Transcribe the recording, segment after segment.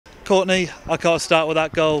Courtney, I can't start with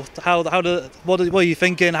that goal. What were you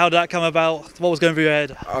thinking? How did that come about? What was going through your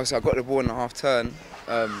head? Obviously, I got the ball in a half turn,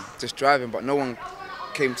 just driving, but no one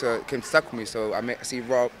came to tackle me. So I see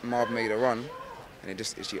Marv made a run, and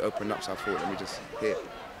it actually opened up. So I thought, let me just hit it.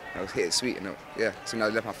 I was hit it sweet, and as soon as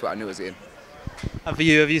I left my foot, I knew it was in. And for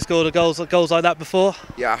you, have you scored goals like that before?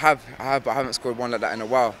 Yeah, I have, but I haven't scored one like that in a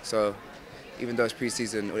while. So even though it's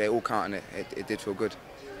pre-season, they all count, and it did feel good.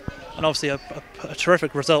 And obviously a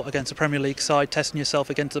terrific result against a Premier League side, testing yourself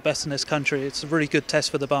against the best in this country. It's a really good test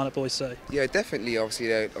for the Barnet boys, say. Yeah, definitely. Obviously,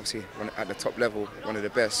 they're at the top level, one of the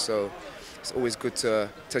best. So it's always good to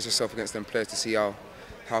test yourself against them players to see how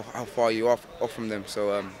far you are off from them.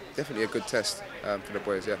 So definitely a good test for the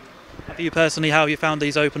boys. Yeah. For you personally, how have you found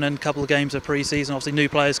these opening couple of games of pre-season? Obviously, new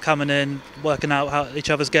players coming in, working out each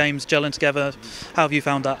other's games, gelling together. How have you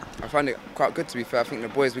found that? I find it quite good, to be fair. I think the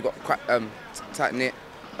boys, we got quite tight knit.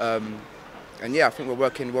 And yeah, I think we're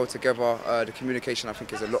working well together. The communication, I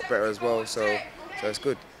think, is a lot better as well, so it's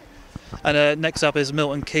good. And next up is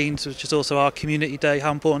Milton Keynes, which is also our community day.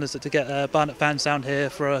 How important is it to get Barnet fans down here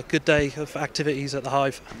for a good day of activities at the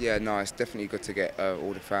Hive? Yeah, no, it's definitely good to get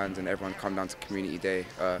all the fans and everyone come down to community day.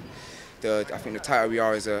 I think the tighter we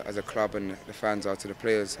are as a club and the fans are to the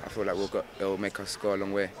players, I feel like it'll make us go a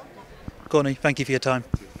long way. Courtney, thank you for your time.